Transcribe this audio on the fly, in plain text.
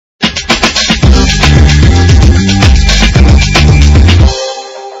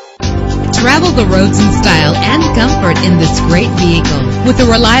Travel the roads in style and comfort in this great vehicle with a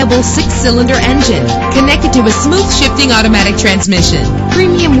reliable 6-cylinder engine connected to a smooth shifting automatic transmission.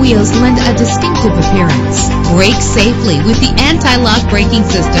 Premium wheels lend a distinctive appearance. Brake safely with the anti-lock braking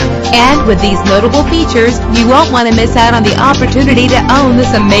system. And with these notable features, you won't want to miss out on the opportunity to own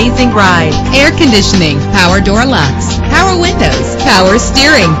this amazing ride. Air conditioning, power door locks, power windows, power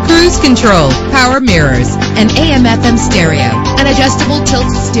steering, cruise control, power mirrors, an AM/FM stereo, an adjustable tilt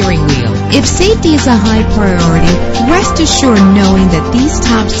steering wheel. If safety is a high priority, rest assured knowing that these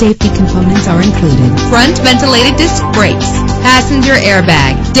top safety components are included. Front ventilated disc brakes, passenger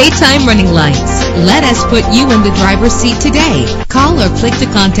airbag, daytime running lights. Let us put you in the driver's seat today. Call or click to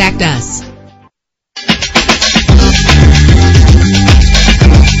contact us.